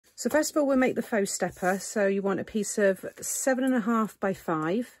So first of all, we'll make the faux stepper. So you want a piece of 7.5 by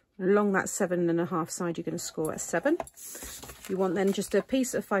 5. Along that 7.5 side, you're going to score at 7. You want then just a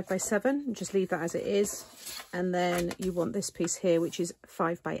piece of 5 by 7, just leave that as it is. And then you want this piece here, which is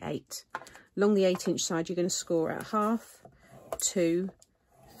 5 by 8. Along the 8-inch side, you're going to score at 1/2, 2,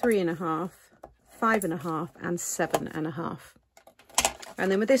 3.5, 5.5, and 7.5.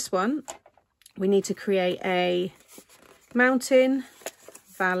 And then with this one, we need to create a mountain,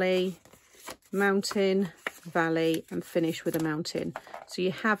 valley, mountain, valley, and finish with a mountain. So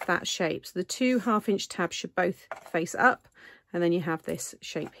you have that shape. So the 2 1/2-inch tabs should both face up, and then you have this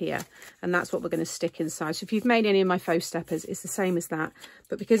shape here, and that's what we're going to stick inside. So if you've made any of my faux steppers, it's the same as that,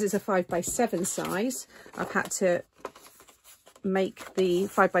 but because it's a 5 by 7 size, I've had to make the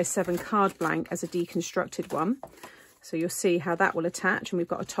 5 by 7 card blank as a deconstructed one. So you'll see how that will attach, and we've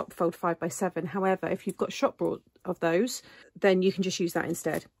got a top fold 5 by 7. However, if you've got shop bought of those, then you can just use that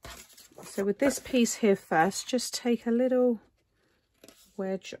instead. So with this piece here first, just take a little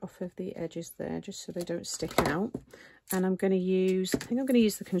wedge off of the edges there, just so they don't stick out. And I'm going to use, I think I'm going to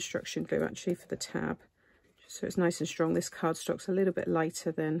use the construction glue actually for the tab, just so it's nice and strong. This cardstock's a little bit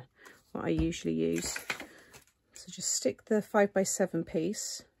lighter than what I usually use. So just stick the 5 by 7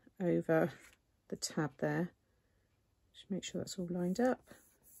 piece over the tab there. Just make sure that's all lined up.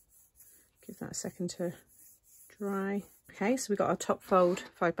 Give that a second to dry. Okay, so we've got our top fold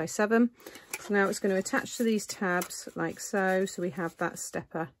 5 by 7. So now it's going to attach to these tabs like so. So we have that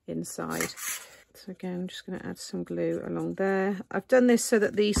stepper inside. So again, I'm just going to add some glue along there. I've done this so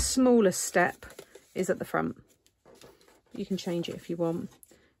that the smallest step is at the front. You can change it if you want.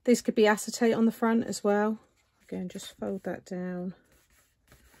 This could be acetate on the front as well. Again, just fold that down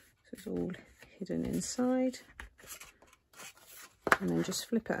so it's all hidden inside. And then just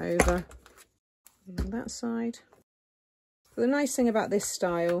flip it over on that side. The nice thing about this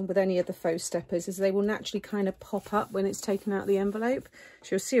style with any of the faux steppers is they will naturally kind of pop up when it's taken out of the envelope.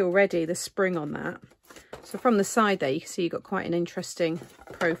 So you'll see already the spring on that. So from the side there, you can see you've got quite an interesting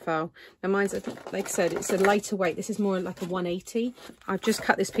profile. Now mine's, like I said, it's a lighter weight. This is more like a 180. I've just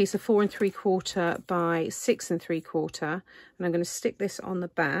cut this piece of 4 3/4 by 6 3/4, and I'm going to stick this on the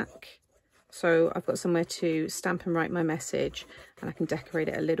back. So I've got somewhere to stamp and write my message, and I can decorate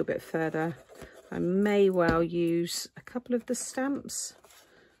it a little bit further. I may well use a couple of the stamps,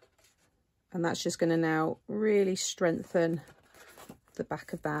 and that's just going to now really strengthen the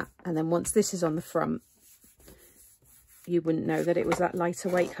back of that. And then once this is on the front, you wouldn't know that it was that lighter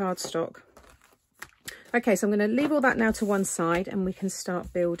weight cardstock. Okay, so I'm going to leave all that now to one side, and we can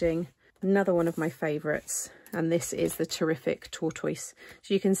start building another one of my favourites, and this is the terrific Tortoise.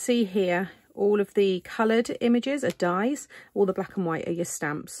 So you can see here all of the coloured images are dies, all the black and white are your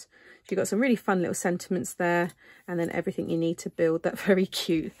stamps. So you've got some really fun little sentiments there, and then everything you need to build that very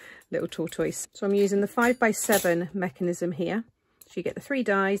cute little tortoise. So I'm using the 5 by 7 mechanism here. So you get the 3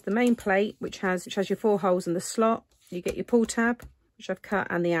 dies, the main plate, which has your 4 holes in the slot. You get your pull tab, which I've cut,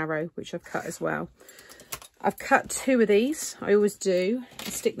 and the arrow, which I've cut as well. I've cut 2 of these, I always do,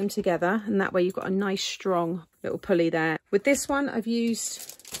 and stick them together, and that way you've got a nice strong little pulley there. With this one, I've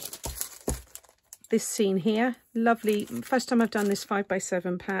used this scene here. Lovely, first time I've done this 5 by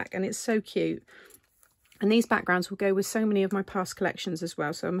 7 pack, and it's so cute. And these backgrounds will go with so many of my past collections as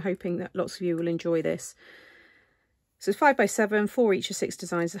well, so I'm hoping that lots of you will enjoy this. So it's 5 by 7, 4 each of 6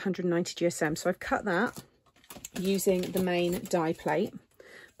 designs, 190 GSM. So I've cut that using the main die plate.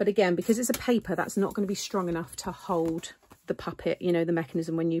 But again, because it's a paper, that's not going to be strong enough to hold the puppet, you know, the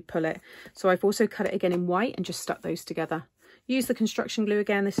mechanism when you pull it. So I've also cut it again in white and just stuck those together. Use the construction glue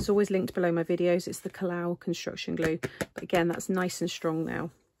again. This is always linked below my videos. It's the Collall construction glue. But again, that's nice and strong now.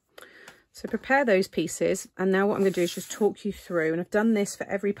 So prepare those pieces. And now what I'm going to do is just talk you through, and I've done this for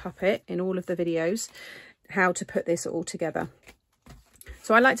every puppet in all of the videos, how to put this all together.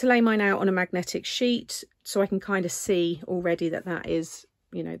 So I like to lay mine out on a magnetic sheet so I can kind of see already that that is,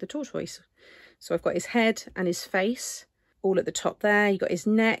 you know, the tortoise. So I've got his head and his face all at the top there. You've got his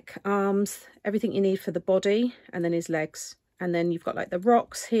neck, arms, everything you need for the body, and then his legs. And then you've got like the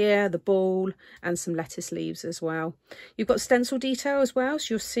rocks here, the ball, and some lettuce leaves as well. You've got stencil detail as well.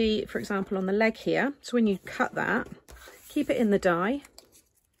 So you'll see, for example, on the leg here. So when you cut that, keep it in the die.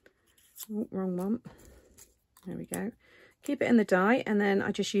 Oh, wrong one. There we go. Keep it in the die. And then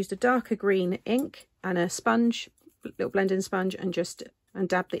I just used a darker green ink and a sponge, little blending sponge, and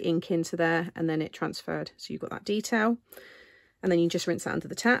dab the ink into there, and then it transferred. So you've got that detail. And then you just rinse that under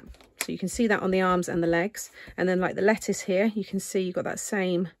the tap. So you can see that on the arms and the legs. And then like the lettuce here, you can see you've got that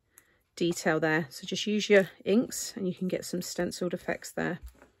same detail there. So just use your inks and you can get some stenciled effects there.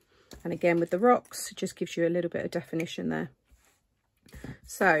 And again with the rocks, it just gives you a little bit of definition there.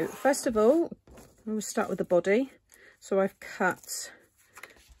 So first of all, we'll start with the body. So I've cut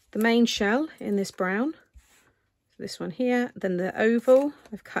the main shell in this brown, this one here, then the oval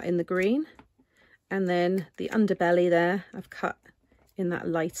I've cut in the green, and then the underbelly there I've cut in that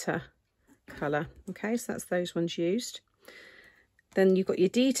lighter colour. Okay, so that's those ones used. Then you've got your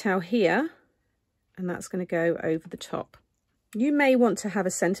detail here, and that's going to go over the top. You may want to have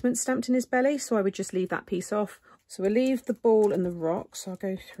a sentiment stamped in his belly, so I would just leave that piece off. So we'll leave the ball and the rocks. I'll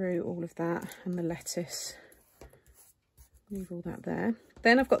go through all of that, and the lettuce. Leave all that there.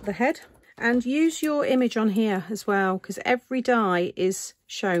 Then I've got the head, and use your image on here as well, because every die is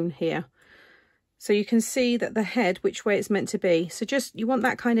shown here. So you can see that the head, which way it's meant to be. So just, you want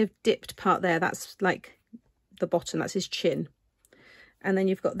that kind of dipped part there. That's like the bottom, that's his chin. And then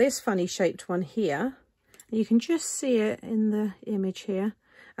you've got this funny shaped one here. You can just see it in the image here.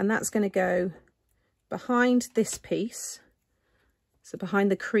 And that's going to go behind this piece. So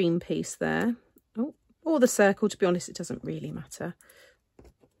behind the cream piece there. Oh, or the circle, to be honest, it doesn't really matter.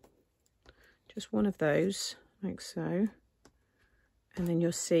 Just one of those, like so. And then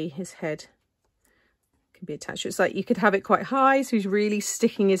you'll see his head can be attached. It's like you could have it quite high, so he's really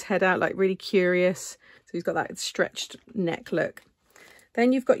sticking his head out, like really curious. So he's got that stretched neck look.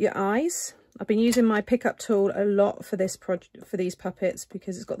 Then you've got your eyes. I've been using my pickup tool a lot for this project, for these puppets,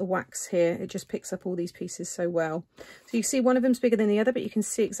 because it's got the wax here. It just picks up all these pieces so well. So you see one of them's bigger than the other, but you can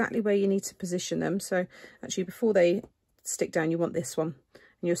see exactly where you need to position them. So actually before they stick down, you want this one,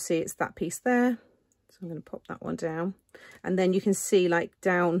 and you'll see it's that piece there. So I'm going to pop that one down, and then you can see like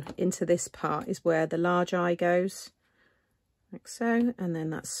down into this part is where the large eye goes, like so, and then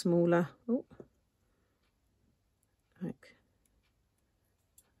that smaller, oh, like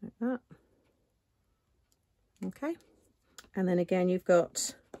that. Okay, and then again you've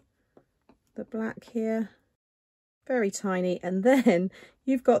got the black here, very tiny, and then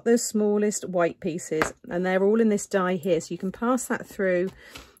you've got the smallest white pieces, and they're all in this die here, so you can pass that through.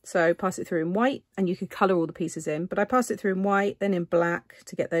 So pass it through in white, and you can colour all the pieces in, but I passed it through in white, then in black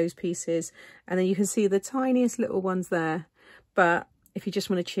to get those pieces, and then you can see the tiniest little ones there. But if you just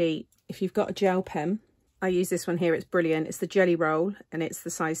want to cheat, if you've got a gel pen, I use this one here, it's brilliant, it's the Jelly Roll, and it's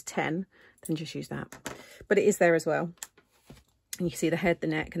the size 10, then just use that. But it is there as well, and you can see the head, the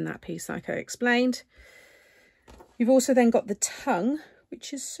neck, and that piece like I explained. You've also then got the tongue,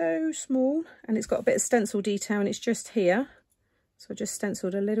 which is so small, and it's got a bit of stencil detail, and it's just here. So I just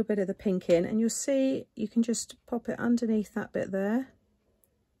stenciled a little bit of the pink in, and you'll see you can just pop it underneath that bit there.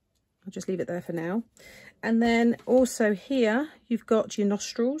 I'll just leave it there for now. And then also here you've got your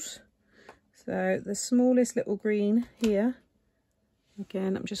nostrils. So the smallest little green here.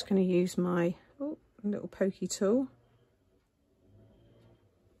 Again, I'm just going to use my little pokey tool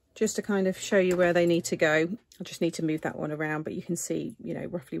just to kind of show you where they need to go. I just need to move that one around, but you can see, you know,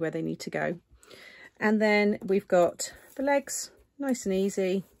 roughly where they need to go. And then we've got the legs. Nice and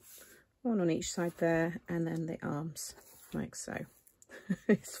easy, one on each side there, and then the arms, like so.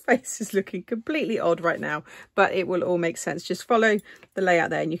 His face is looking completely odd right now, but it will all make sense. Just follow the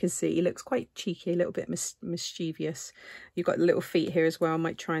layout there, and you can see he looks quite cheeky, a little bit mischievous. You've got the little feet here as well. I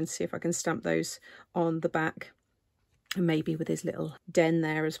might try and see if I can stamp those on the back, and maybe with his little den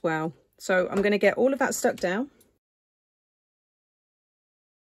there as well. So I'm going to get all of that stuck down.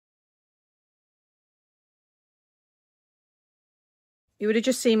 You would have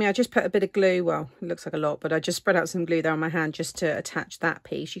just seen me, I just put a bit of glue, well, it looks like a lot, but I just spread out some glue there on my hand just to attach that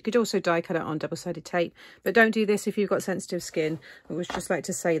piece. You could also die cut it on double-sided tape, but don't do this if you've got sensitive skin. I would just like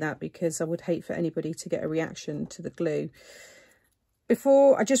to say that because I would hate for anybody to get a reaction to the glue.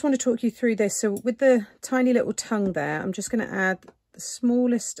 Before, I just want to talk you through this. So with the tiny little tongue there, I'm just going to add the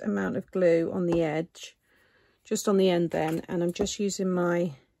smallest amount of glue on the edge, just on the end then, and I'm just using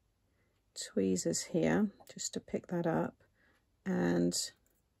my tweezers here just to pick that up. And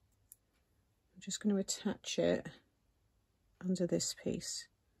I'm just going to attach it under this piece,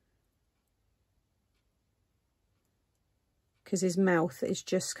 because his mouth is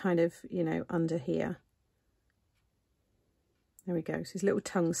just kind of, you know, under here. There we go. So his little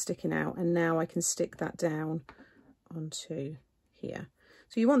tongue's sticking out, and now I can stick that down onto here.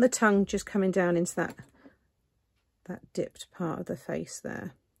 So you want the tongue just coming down into that dipped part of the face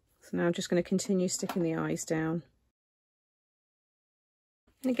there. So now I'm just going to continue sticking the eyes down.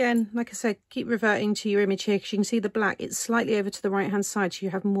 And again, like I said, keep reverting to your image here, because you can see the black, it's slightly over to the right hand side, so you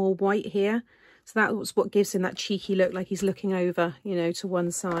have more white here. So that's what gives him that cheeky look, like he's looking over, you know, to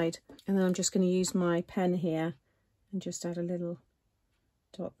one side. And then I'm just going to use my pen here and just add a little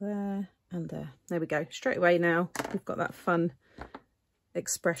dot there and there. There we go. Straight away now we've got that fun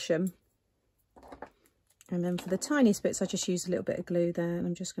expression. And then for the tiniest bits, I just use a little bit of glue there, and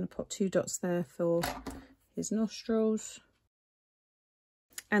I'm just going to pop 2 dots there for his nostrils.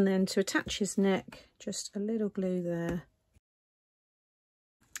 And then to attach his neck, just a little glue there.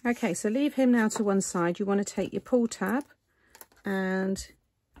 Okay, so leave him now to one side. You want to take your pull tab and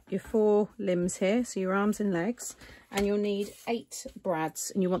your 4 limbs here, so your arms and legs, and you'll need 8 brads,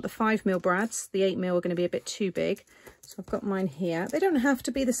 and you want the 5mm brads. The 8mm are going to be a bit too big, so I've got mine here. They don't have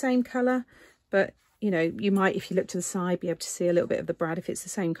to be the same colour, but you know, you might, if you look to the side, be able to see a little bit of the brad. If it's the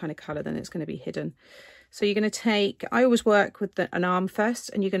same kind of colour, then it's going to be hidden. So you're going to take, I always work with an arm first,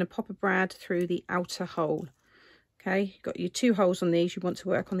 and you're going to pop a brad through the outer hole. Okay, you've got your 2 holes on these. You want to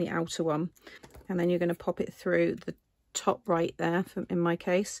work on the outer one, and then you're going to pop it through the top right there, in my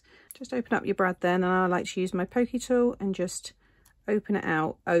case. Just open up your brad then, and I like to use my pokey tool and just open it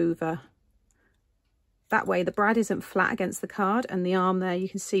out over. That way the brad isn't flat against the card, and the arm there you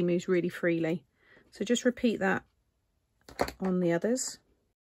can see moves really freely. So just repeat that on the others.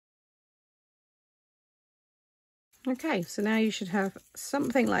 Okay, so now you should have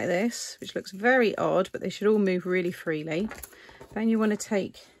something like this, which looks very odd, but they should all move really freely. Then you want to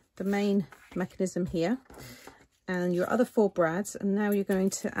take the main mechanism here and your other 4 brads, and now you're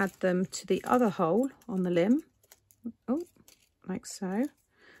going to add them to the other hole on the limb. Oh, like so.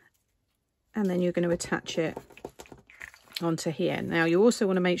 And then you're going to attach it onto here. Now you also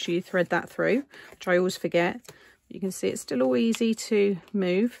want to make sure you thread that through, which I always forget. You can see it's still all easy to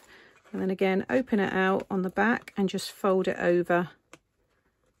move. And then again, open it out on the back and just fold it over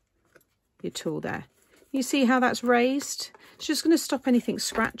your tool there. You see how that's raised? It's just going to stop anything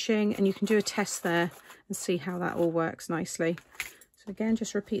scratching, and you can do a test there and see how that all works nicely. So again,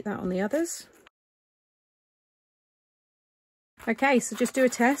 just repeat that on the others. Okay, so just do a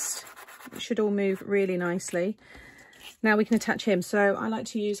test. It should all move really nicely. Now we can attach him. So I like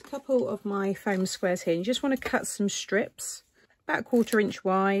to use a couple of my foam squares here. You just want to cut some strips about 1/4 inch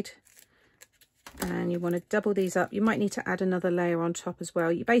wide, and you want to double these up. You might need to add another layer on top as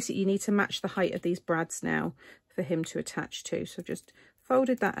well. You need to match the height of these brads now for him to attach to. So I've just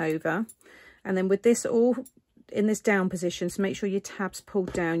folded that over, and then with this all in this down position, so make sure your tab's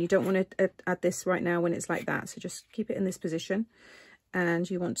pulled down. You don't want to add this right now when it's like that, so just keep it in this position.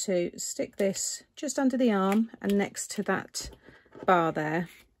 And you want to stick this just under the arm and next to that bar there,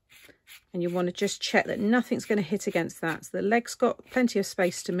 and you want to just check that nothing's going to hit against that. So the leg's got plenty of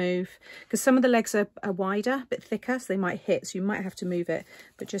space to move, because some of the legs are wider, a bit thicker, so they might hit, so you might have to move it,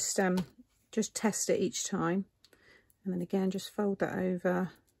 but just test it each time. And then again, just fold that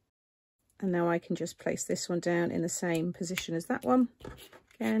over, and now I can just place this one down in the same position as that one.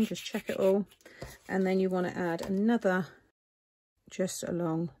 Again, just check it all, and then you want to add another just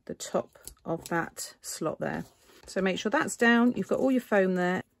along the top of that slot there. So make sure that's down, you've got all your foam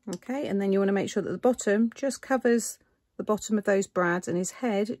there. Okay, and then you want to make sure that the bottom just covers the bottom of those brads, and his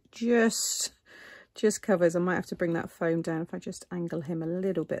head just covers. I might have to bring that foam down if I just angle him a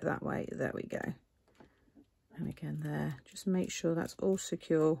little bit that way. There we go. And again there, just make sure that's all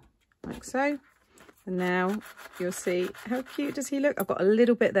secure like so. And now you'll see, how cute does he look? I've got a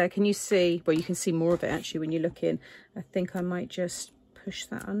little bit there. Can you see? Well, you can see more of it actually when you look in. I think I might just push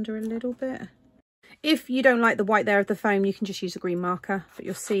that under a little bit. If you don't like the white there of the foam, you can just use a green marker, but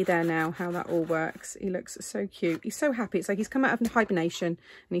you'll see there now how that all works. He looks so cute. He's so happy. It's like he's come out of hibernation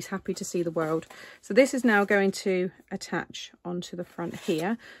and he's happy to see the world. So this is now going to attach onto the front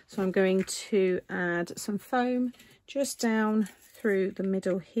here. So I'm going to add some foam just down through the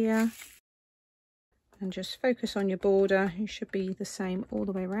middle here, and just focus on your border. It should be the same all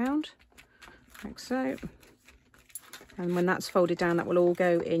the way around, like so. And when that's folded down, that will all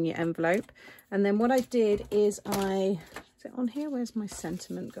go in your envelope. And then what I did is is it on here? Where's my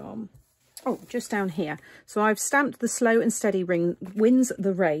sentiment gone? Oh, just down here. So I've stamped the slow and steady ring wins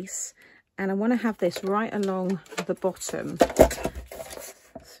the race, and I want to have this right along the bottom.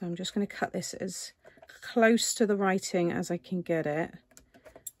 So I'm just going to cut this as close to the writing as I can get it,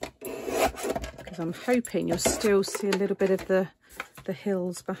 because I'm hoping you'll still see a little bit of the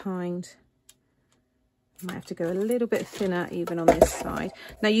hills behind. I might have to go a little bit thinner even on this side.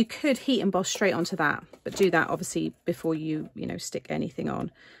 Now you could heat emboss straight onto that, but do that obviously before you stick anything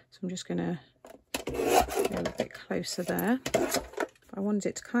on. So I'm just going to go a little bit closer there. I wanted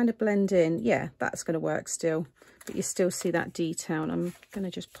it to kind of blend in. Yeah, that's going to work still, but you still see that detail. And I'm going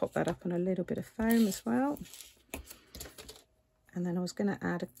to just pop that up on a little bit of foam as well. And then I was going to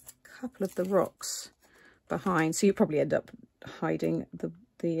add a couple of the rocks behind, so you probably end up hiding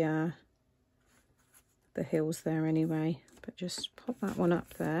the hills there anyway, but just pop that one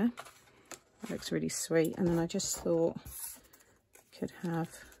up there. That looks really sweet. And then I just thought I could have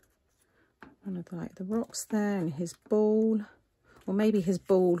one of the rocks there, and his ball, or maybe his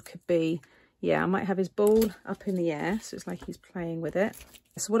ball could be, yeah, I might have his ball up in the air, so it's like he's playing with it.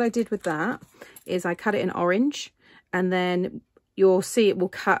 So what I did with that is I cut it in orange, and then you'll see it will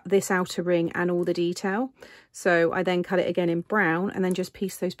cut this outer ring and all the detail. So I then cut it again in brown, and then just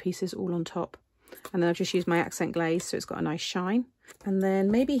piece those pieces all on top. And then I've just used my accent glaze, so it's got a nice shine. And then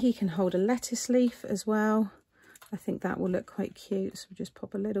maybe he can hold a lettuce leaf as well. I think that will look quite cute. So we'll just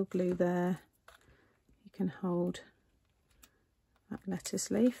pop a little glue there. You can hold that lettuce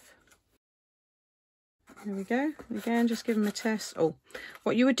leaf. There we go. Again, just give him a test. Oh,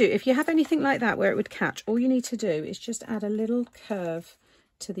 what you would do, if you have anything like that where it would catch, all you need to do is just add a little curve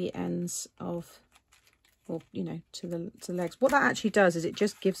to the ends of, or, you know, to the legs. What that actually does is it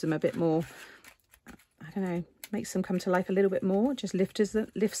just gives them a bit more, I don't know, makes them come to life a little bit more. Just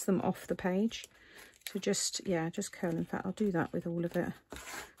lifts them off the page. So just, yeah, just curl. In fact, I'll do that with all of it.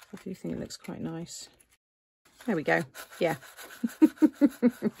 I do think it looks quite nice. There we go. Yeah.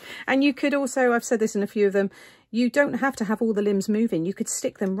 And you could also, I've said this in a few of them, you don't have to have all the limbs moving. You could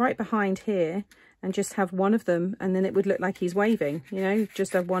stick them right behind here and just have one of them, and then it would look like he's waving, you know,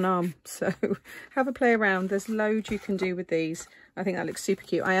 just have one arm. So have a play around. There's loads you can do with these. I think that looks super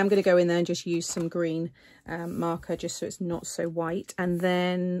cute. I am going to go in there and just use some green marker just so it's not so white. And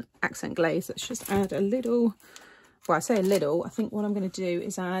then accent glaze. Let's just add a little, well, I say a little. I think what I'm going to do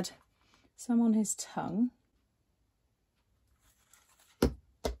is add some on his tongue.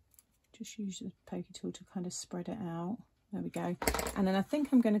 Just use the pokey tool to kind of spread it out. There we go. And then I think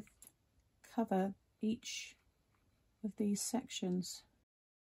I'm going to cover each of these sections.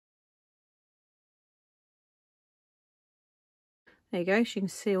 There you go. So you can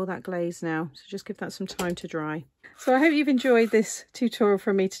see all that glaze now. So just give that some time to dry. So I hope you've enjoyed this tutorial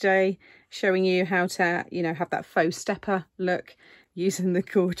from me today, showing you how to, you know, have that faux stepper look using the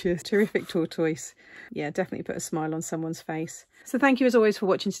gorgeous, terrific tortoise. Yeah, definitely put a smile on someone's face. So thank you as always for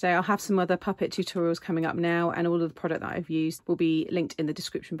watching today. I'll have some other puppet tutorials coming up now, and all of the product that I've used will be linked in the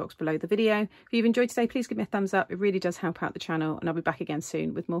description box below the video. If you've enjoyed today, please give me a thumbs up. It really does help out the channel, and I'll be back again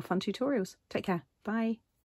soon with more fun tutorials. Take care. Bye.